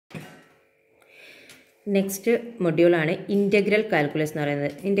Next മൊഡ്യൂളാണ് integral calculus എന്ന്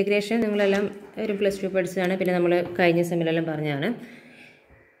പറയുന്നത്. Integration നിങ്ങളെല്ലാം ഒരു +2 പഠിച്ചതാണ്, പിന്നെ നമ്മൾ കഴിഞ്ഞ സെമ്മിലെല്ലാം പറഞ്ഞതാണ്.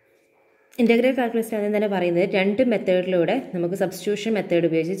 ഇൻ്റഗ്രൽ കാൽക്കുലസ് ആദ്യം തന്നെ പറയുന്നത് രണ്ട് മെത്തേഡിലൂടെ നമുക്ക് സബ്സ്റ്റിറ്റ്യൂഷൻ മെത്തേഡ്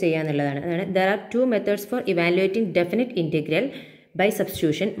ഉപയോഗിച്ച് ചെയ്യാന്നുള്ളതാണ്. അതാണ് there are 2 methods four evaluating definite integral by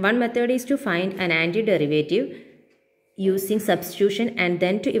substitution. One method is to find an antiderivative using substitution and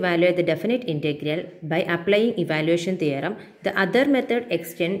then to evaluate the definite integral by applying evaluation theorem. The other method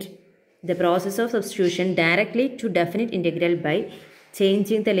extends the process of substitution directly to definite integral by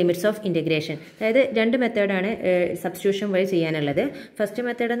changing the limits of integration. അതായത് രണ്ട് മെത്തേഡാണ് substitution വഴി ചെയ്യാനുള്ളത്. First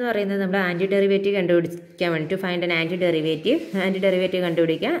method എന്ന് പറയുന്നത് നമ്മൾ anti derivative കണ്ടുപിടിക്കാൻ വേണ്ടി ഫൈൻഡ് ആൻ ആൻറ്റി ഡെറിവേറ്റീവ്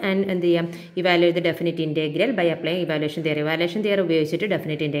കണ്ടുപിടിക്കുക ആൻഡ് എന്ത് ചെയ്യാം, evaluate the definite integral by apply evaluation theory ഉപയോഗിച്ചിട്ട്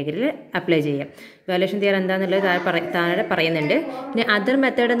ഡെഫിനിറ്റ് ഇൻറ്റഗ്രൽ അപ്ലൈ ചെയ്യാം. ഇവാലുവേഷൻ തിയറി എന്താണെന്നുള്ളത് താഴെ പറയുന്നുണ്ട്. പിന്നെ അതർ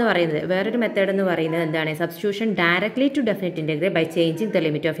മെത്തേഡ് എന്ന് പറയുന്നത് വേറൊരു മെത്തേഡ് എന്ന് പറയുന്നത് എന്താണ്, substitution directly to definite integral by changing the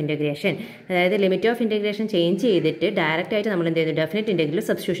limit of integration. അതായത് ലിമിറ്റ് ഓഫ് ഇൻറ്റഗ്രേഷൻ ചേഞ്ച് ചെയ്തിട്ട് ഡയറക്റ്റ് ആയിട്ട് നമ്മൾ എന്ത് ചെയ്യുന്നു, ഡെഫിനിറ്റ് ഇൻറ്റഗ്രൽ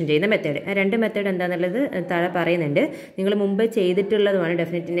സബ്സ്റ്റിറ്റ്യൂഷൻ ചെയ്യുന്ന മെത്തേഡ്. രണ്ട് മെത്തേഡ് എന്താണെന്നുള്ളത് താഴെ പറയുന്നുണ്ട്. നിങ്ങൾ മുമ്പ് ചെയ്തിട്ടുള്ളതുമാണ്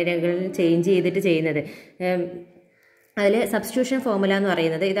ഡെഫിനിറ്റ് ഇൻറ്റഗ്രൽ ചേഞ്ച് ചെയ്തിട്ട് ചെയ്യുന്നത്. അതിൽ സബ്സ്റ്റിറ്റ്യൂഷൻ ഫോർമുല എന്ന്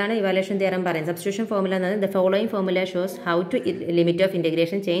പറയുന്നത് ഇതാണ് ഇവാലുവേഷൻ തിയറം പറയുന്നത്. സബ്സ്റ്റിറ്റ്യൂഷൻ ഫോർമുല എന്ന് പറയുന്നത് the following formula shows how to limit of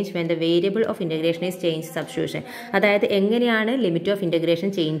integration change when the variable of integration is change substitution. അതായത് എങ്ങനെയാണ് ലിമിറ്റ് ഓഫ് ഇൻറ്റഗ്രേഷൻ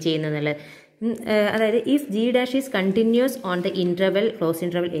ചേഞ്ച് ചെയ്യുന്നത്. അതായത് if G dash is continuous on the interval close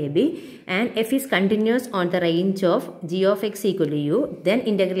interval A B and F is continuous on the range of G of X equal to you, then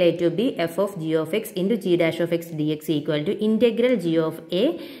integral A to B F of G of X into G dash of X D X equal to integral G of A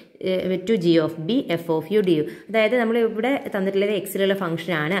to G of B F of U D U. അതായത് നമ്മൾ ഇവിടെ തന്നിട്ടുള്ളത് എക്സിലുള്ള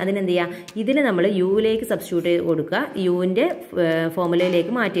ഫംഗ്ഷനാണ്. അതിനെന്ത് ചെയ്യുക, ഇതിൽ നമ്മൾ യുവിലേക്ക് substitute ചെയ്ത് കൊടുക്കുക, യുവിൻ്റെ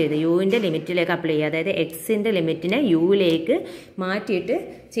ഫോർമുലയിലേക്ക് മാറ്റി എഴുതുക, യുവിൻ്റെ ലിമിറ്റിലേക്ക് അപ്ലൈ ചെയ്യുക. അതായത് എക്സിൻ്റെ ലിമിറ്റിനെ യുവിലേക്ക് മാറ്റിയിട്ട്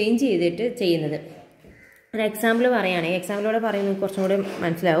ചേഞ്ച് ചെയ്തിട്ട് ചെയ്യുന്നത്. ഒരു എക്സാമ്പിൾ പറയുകയാണെങ്കിൽ എക്സാമ്പിളോടെ പറയുന്നത് കുറച്ചും കൂടി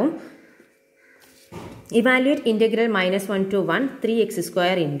മനസ്സിലാവും. Evaluate integral -1 to 1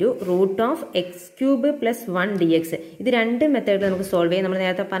 3x² into root of x³ + 1 dx. ഇത് രണ്ട് മെത്തേഡിൽ നമുക്ക് സോൾവ് ചെയ്യാം. നമ്മൾ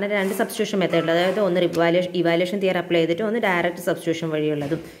നേരത്തെ പറഞ്ഞ രണ്ട് സബ്സ്റ്റിറ്റ്യൂഷൻ മെത്തേഡിൽ, അതായത് ഒന്ന് ഇവാലുവേഷൻ തിയറി അപ്ലൈ ചെയ്തിട്ട് ഒന്ന് ഡയറക്റ്റ് സബ്സ്റ്റിറ്റ്യൂഷൻ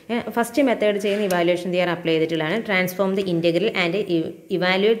വഴിയുള്ളതും. ഫസ്റ്റ് മെത്തേഡ് ചെയ്യുന്ന ഇവാലുവേഷൻ തിയറി അപ്ലൈ ചെയ്തിട്ടുള്ളതാണ്. Transform the integral and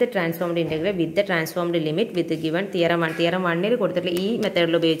evaluate the transformed integral with the transformed limit with given theorem 1. Theorem 1 കൊടുത്തിട്ടുള്ള ഈ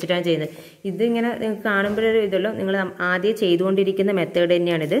മെത്തേഡിൽ ഉപയോഗിച്ചിട്ടാണ് ചെയ്യുന്നത്. ഇതിങ്ങനെ നിങ്ങൾക്ക് കാണുമ്പോഴൊരു ഇതുള്ളൂ, നിങ്ങൾ ആദ്യം ചെയ്തുകൊണ്ടിരിക്കുന്ന മെത്തേഡ്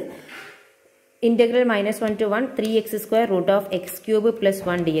തന്നെയാണിത്. Integral -1 to 1 3x² root of x³ +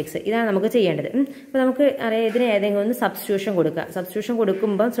 1 dx. ഇതാണ് നമുക്ക് ചെയ്യേണ്ടത്. അപ്പോൾ നമുക്ക് അറിയാം, ഇതിന് ഏതെങ്കിലും ഒന്ന് സബ്സ്റ്റിറ്റ്യൂഷൻ കൊടുക്കുക. സബ്സ്റ്റിറ്റ്യൂഷൻ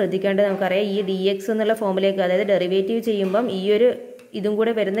കൊടുക്കുമ്പോൾ ശ്രദ്ധിക്കേണ്ടത് നമുക്കറിയാം, ഈ dx എന്നുള്ള ഫോമിലേക്ക്, അതായത് ഡെറിവേറ്റീവ് ചെയ്യുമ്പം ഈ ഒരു ഇതും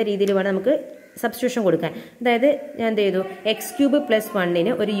കൂടെ വരുന്ന രീതിയിൽ വേണം നമുക്ക് സബ്സ്റ്റിറ്റ്യൂഷൻ കൊടുക്കാൻ. അതായത് ഞാൻ എന്ത് ചെയ്തു, x³ +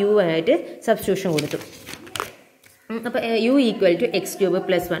 1 ഒരു u ആയിട്ട് സബ്സ്റ്റിറ്റ്യൂഷൻ കൊടുത്തു. അപ്പോൾ u ഈക്വൽ ടു x³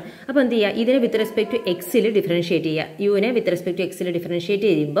 + 1. അപ്പോൾ എന്ത് ചെയ്യുക, ഇതിനെ വിത്ത് റെസ്പെക്ട് ടു എക്സിൽ ഡിഫറൻഷിയേറ്റ് ചെയ്യുക. യുവിനെ വിത്ത് റെസ്പെക്ട് ടു എക്സിൽ ഡിഫറൻഷിയേറ്റ്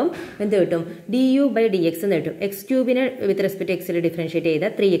ചെയ്യുമ്പം എന്ത് കിട്ടും, du/dx എന്ന് കിട്ടും. x³ വിത്ത് റെസ്പെക്ട് ടു എക്സിൽ ഡിഫറൻഷിയേറ്റ്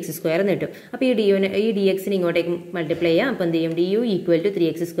ചെയ്താൽ 3x² എന്ന് കിട്ടും. അപ്പോൾ ഈ dxനെ ഇങ്ങോട്ടേക്ക് മൾട്ടിപ്ലൈ ചെയ്യാം. അപ്പോൾ എന്ത് ചെയ്യും, du equal to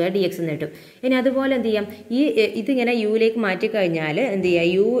 3x² dx എന്ന് കിട്ടും. ഇനി അതുപോലെ എന്ത് ചെയ്യാം, ഇതിങ്ങനെ യുവിലേക്ക് മാറ്റിക്കഴിഞ്ഞാൽ എന്ത് ചെയ്യുക,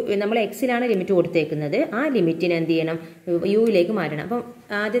 യു നമ്മൾ എക്സിലാണ് ലിമിറ്റ് കൊടുത്തേക്കുന്നത്, ആ ലിമിറ്റിനെ എന്ത് ചെയ്യണം, യുവിലേക്ക് മാറ്റണം. അപ്പം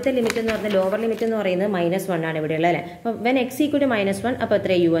ആദ്യത്തെ ലിമിറ്റ് എന്ന് പറഞ്ഞാൽ ലോവർ ലിമിറ്റ് എന്ന് പറയുന്നത് -1 ആണ് ഇവിടെയുള്ള അല്ലേ. അപ്പം വെൻ x ഈക്വൽ ടു -1 അപ്പോൾ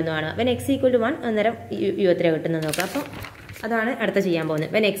എത്ര യു എന്നാണ്. വെൻ x ഈക്വൽ ടു 1 അന്നേരം യു എത്ര കിട്ടുന്നത് നോക്കാം. അപ്പം അതാണ് അടുത്ത ചെയ്യാൻ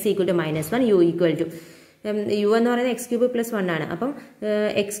പോകുന്നത്. When x equal to -1 U equal to you എന്ന് പറയുന്നത് x³ + 1 ആണ്. അപ്പം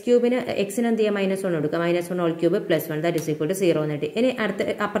x³ എക്സിന് എന്ത് ചെയ്യുക, -1 കൊടുക്കുക, -1 whole cube + 1 that is equal to 0 എന്നിട്ട് ഇനി അടുത്ത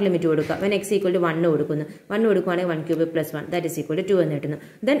അപ്പർ ലിമിറ്റ് കൊടുക്കുക. വെൻ x ഈക്വൽ ടു 1 കൊടുക്കുന്നു, 1 കൊടുക്കുകയാണെങ്കിൽ 1³ + 1 ദാറ്റ് ഈസ് ഈക്വൽ ടു 2 എന്ന് കിട്ടുന്നു.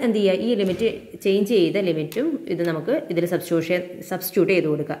 ദെൻ എന്ത് ചെയ്യുക, ഈ ലിമിറ്റ് ചേഞ്ച് ചെയ്ത ലിമിറ്റും ഇത് നമുക്ക് ഇതിൽ സബ്സ്റ്റിറ്റ്യൂട്ട് ചെയ്ത്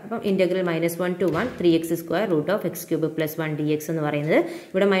കൊടുക്കുക. അപ്പം integral -1 to 1 3x² root of x³ + 1 dx എന്ന് പറയുന്നത്,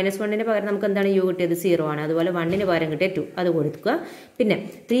 ഇവിടെ -1ന് പകരം നമുക്ക് എന്താണ് യു കിട്ടിയത്, 0 ആണ്. അതുപോലെ 1ന് പകരം കിട്ടിയ 2 അത് കൊടുക്കുക. പിന്നെ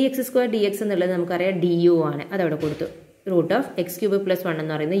 3x² dx എന്നുള്ളത് നമുക്കറിയാം du ആണ്, അതവിടെ കൊടുത്തു. റൂട്ട് ഓഫ് x³ + 1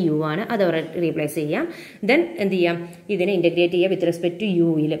 എന്ന് പറയുന്നത് യു ആണ്, അതവിടെ റീപ്ലേസ് ചെയ്യാം. ദെൻ എന്ത് ചെയ്യാം, ഇതിനെ ഇൻ്റഗ്രേറ്റ് ചെയ്യുക വിത്ത് റെസ്പെക്ട് ടു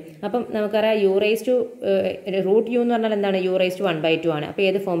യുയിൽ. അപ്പം നമുക്കറിയാം റൂട്ട് യു എന്ന് പറഞ്ഞാൽ എന്താണ്, u⁻² ആണ്. അപ്പോൾ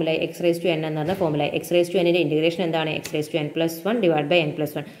ഏത് ഫോമുല, x⁻n എന്ന് പറഞ്ഞ ഫോമുല. x⁻nന്റെ ഇൻ്റഗ്രേഷൻ എന്താണ്, x⁻n + 1 / n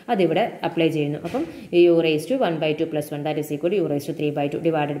 + 1 അതിവിടെ അപ്ലൈ ചെയ്യുന്നു. അപ്പം u⁻1/2 + 1 that is equal to u⁻3/2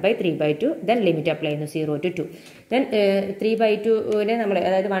 divided by 3/2. Then limit apply ചെയ്യുന്നു 0 to 2. ദെൻ 3/2നെ നമ്മൾ,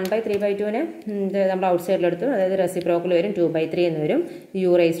 അതായത് 1/3/2നെ നമ്മൾ ഔട്ട് സൈഡിലെടുത്തു, അതായത് റെസിപ്രോക്കൽ വരും 2/3 എന്ന് വരും.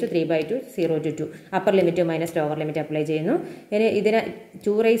 u⁻3/2 0 to 2. Upper limit minus lower limit apply ചെയ്യുന്നു. ഇനി ഇതിനെ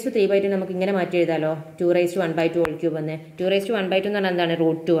 2⁻3/2 നമുക്ക് ഇങ്ങനെ മാറ്റി എഴുതാലോ, 2⁻1/2 ഹോൾ ക്യൂബ് എന്ന്. 2⁻1/2 എന്ന് പറഞ്ഞാൽ എന്താണ്,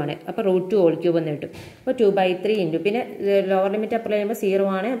 √2 ആണ്. അപ്പോൾ √2 ഹോൾ ക്യൂബ് എന്ന് കിട്ടും. അപ്പോൾ 2/3 ഇൻറ്റു പിന്നെ ലോവർ ലിമിറ്റ് അപ്ലൈ ചെയ്യുമ്പോൾ 0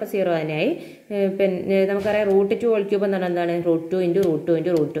 ആണ്, അപ്പോൾ 0 തന്നെയായി. പിന്നെ നമുക്കറിയാം റൂട്ട് 2 ഹോൾ ക്യൂബ് എന്ന് പറഞ്ഞാൽ എന്താണ് √2 × √2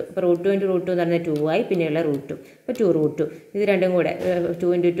 × √2. അപ്പോൾ √2 × √2 എന്ന് പറഞ്ഞാൽ 2 ആയി, പിന്നെയുള്ള √2. അപ്പോൾ 2√2 ഇത് രണ്ടും കൂടെ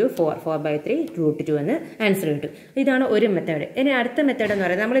 2 × 2 4 4/3 √2 എന്ന് ആൻസർ കിട്ടും. ഇതാണ് ഒരു മെത്തേഡ്. ഇനി അടുത്ത മെത്തേഡ് എന്ന്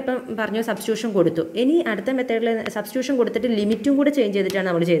പറയുന്നത് നമ്മളിപ്പം പറഞ്ഞു സബ്സ്റ്റിറ്റ്യൂഷൻ കൊടുത്തു. ഇനി അടുത്ത മെത്തേഡിൽ സബ്സ്റ്റിറ്റ്യൂഷൻ കൊടുത്തിട്ട് ലിമിറ്റും കൂടെ ചേഞ്ച് ചെയ്തിട്ടാണ്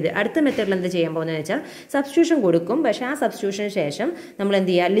നമ്മൾ ചെയ്തത്. അടുത്ത മെത്തേഡിൽ എന്ത് ചെയ്യാൻ പോകുന്നത് വെച്ചാൽ സബ്സ്റ്റിറ്റ്യൂഷൻ കൊടുക്കും, പക്ഷേ ആ സബ്സ്റ്റിറ്റ്യൂഷന് ശേഷം നമ്മൾ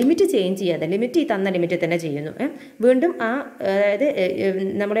എന്ത് ചെയ്യുക, ലിമിറ്റ് ചേഞ്ച് ചെയ്യാതെ ലിമിറ്റ് ഈ തന്ന ലിമിറ്റ് തന്നെ ചെയ്യുന്നു. വീണ്ടും ആ അതായത്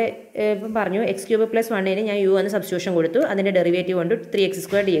നമ്മുടെ ഇപ്പം പറഞ്ഞു x³ + 1 ഞാൻ u എന്ന് സബ്സ്റ്റിറ്റ്യൂഷൻ കൊടുത്തു, അതിൻ്റെ ഡെറിവേറ്റീവ് കൊണ്ട്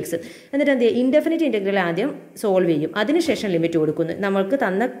 3x² dx. എന്നിട്ട് എന്ത് ചെയ്യുക, ഇൻഡെഫിനിറ്റ് ഇൻ്റഗ്രൽ ആദ്യം സോൾവ് ചെയ്യും, അതിനുശേഷം ലിമിറ്റ് കൊടുക്കുന്നു. നമ്മൾക്ക്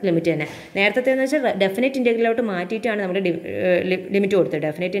തന്ന ലിമിറ്റ് തന്നെ നേരത്തെ എന്ന് വെച്ചാൽ ഡെഫിനറ്റ് ഇൻ്റഗ്രലോട്ട് മാറ്റിയിട്ടാണ് നമ്മൾ ലിമിറ്റ് കൊടുത്തത്.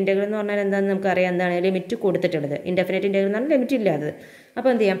 ഡെഫിനറ്റ് ഇൻ്റഗ്രൽ എന്ന് പറഞ്ഞാൽ എന്താണെന്ന് നമുക്കറിയാം, എന്താണ് ലിമിറ്റ് കൊടുത്തിട്ടുള്ളത്. ഇൻഡെഫിനറ്റ് ഇൻ്റഗ്രൽ എന്ന് പറഞ്ഞാൽ ലിമിറ്റ് ഇല്ലാത്തത്.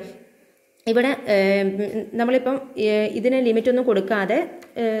 അപ്പോൾ എന്ത് ചെയ്യാം, ഇവിടെ നമ്മളിപ്പം ഇതിന് ലിമിറ്റൊന്നും കൊടുക്കാതെ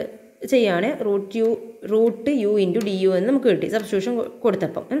ചെയ്യാണ് √u × du എന്ന് നമുക്ക് കിട്ടി സബ്സ്റ്റിറ്റ്യൂഷൻ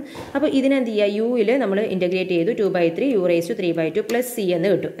കൊടുത്തപ്പം. അപ്പോൾ ഇതിനെന്ത് ചെയ്യുക, യുവിൽ നമ്മൾ ഇൻ്റഗ്രേറ്റ് ചെയ്തു 2/3 u⁵3/2 + c എന്ന്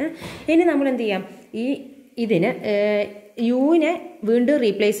കിട്ടും. ഇനി നമ്മൾ എന്ത് ചെയ്യാം, ഇതിന് യുവിനെ വീണ്ടും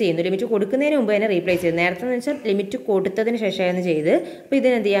റീപ്ലേസ് ചെയ്യുന്നു. ലിമിറ്റ് കൊടുക്കുന്നതിന് മുമ്പ് തന്നെ റീപ്ലേസ് ചെയ്യുന്നു. നേരത്തെ എന്ന് വെച്ചാൽ ലിമിറ്റ് കൊടുത്തതിന് ശേഷമാണ് ചെയ്ത്. അപ്പോൾ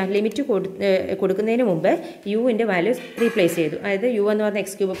ഇതിനെന്ത് ചെയ്യാം, ലിമിറ്റ് കൊടുക്കുന്നതിന് മുമ്പ് യുവിൻ്റെ വാല്യൂ റീപ്ലേസ് ചെയ്തു. അതായത് u എന്ന് പറഞ്ഞാൽ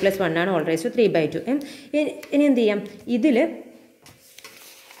x³ + 1 ആണ് (3/2). ഇനി എന്ത് ചെയ്യാം, ഇതിൽ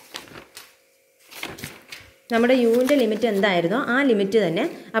നമ്മുടെ യുവിൻ്റെ ലിമിറ്റ് എന്തായിരുന്നോ ആ ലിമിറ്റ് തന്നെ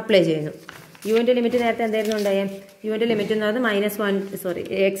അപ്ലൈ ചെയ്യുന്നു. യുവിൻ്റെ ലിമിറ്റ് നേരത്തെ എന്തായിരുന്നു ഉണ്ടായത്, യുവിൻ്റെ ലിമിറ്റ് എന്ന് പറഞ്ഞാൽ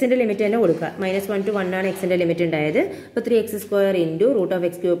എക്സിൻ്റെ ലിമിറ്റ് തന്നെ കൊടുക്കുക. -1 to 1 ആണ് എക്സിൻ്റെ ലിമിറ്റ് ഉണ്ടായത്. അപ്പോൾ 3x² ×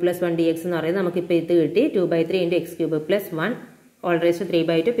 √(x³ + 1 dx) എന്ന് പറയുന്നത് നമുക്കിപ്പോൾ ഇത് കിട്ടി 2/3 × x³ + 1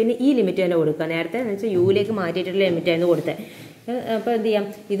 (3/2). പിന്നെ ഈ ലിമിറ്റ് തന്നെ കൊടുക്കുക. നേരത്തെ എന്ന് വെച്ചാൽ യുവിലേക്ക് മാറ്റിയിട്ടുള്ള ലിമിറ്റായിരുന്നു കൊടുത്തത്. അപ്പോൾ എന്ത് ചെയ്യാം,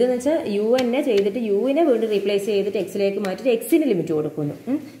 ഇതെന്ന് വെച്ചാൽ യു തന്നെ ചെയ്തിട്ട് യുവിനെ വീണ്ടും റീപ്ലേസ് ചെയ്തിട്ട് എക്സിലേക്ക് മാറ്റിയിട്ട് എക്സിന് ലിമിറ്റ് കൊടുക്കുന്നു.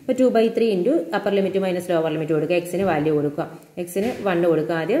 അപ്പോൾ 2/3 × അപ്പർ ലിമിറ്റ് - ലോവർ ലിമിറ്റ് കൊടുക്കുക. എക്സിന് വാല്യൂ കൊടുക്കുക, എക്സിന് 1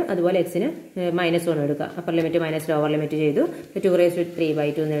 കൊടുക്കുക ആദ്യം, അതുപോലെ എക്സിന് -1 എടുക്കുക. അപ്പർ ലിമിറ്റ് - ലോവർ ലിമിറ്റ് ചെയ്തു.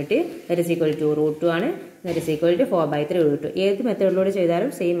 2⁵3/2 എന്ന് കിട്ടി. ദാറ്റ് ഈസ് ഈക്വൽ ടു √2 ആണ്. That is equal to 4/3 √2. ഏത് മെത്തേഡിലൂടെ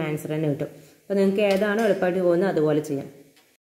ചെയ്താലും സെയിം ആൻസർ തന്നെ കിട്ടും. അപ്പോൾ നിങ്ങൾക്ക് ഏതാണോ എളുപ്പമായിട്ട് പോകുന്നത് അതുപോലെ ചെയ്യാം.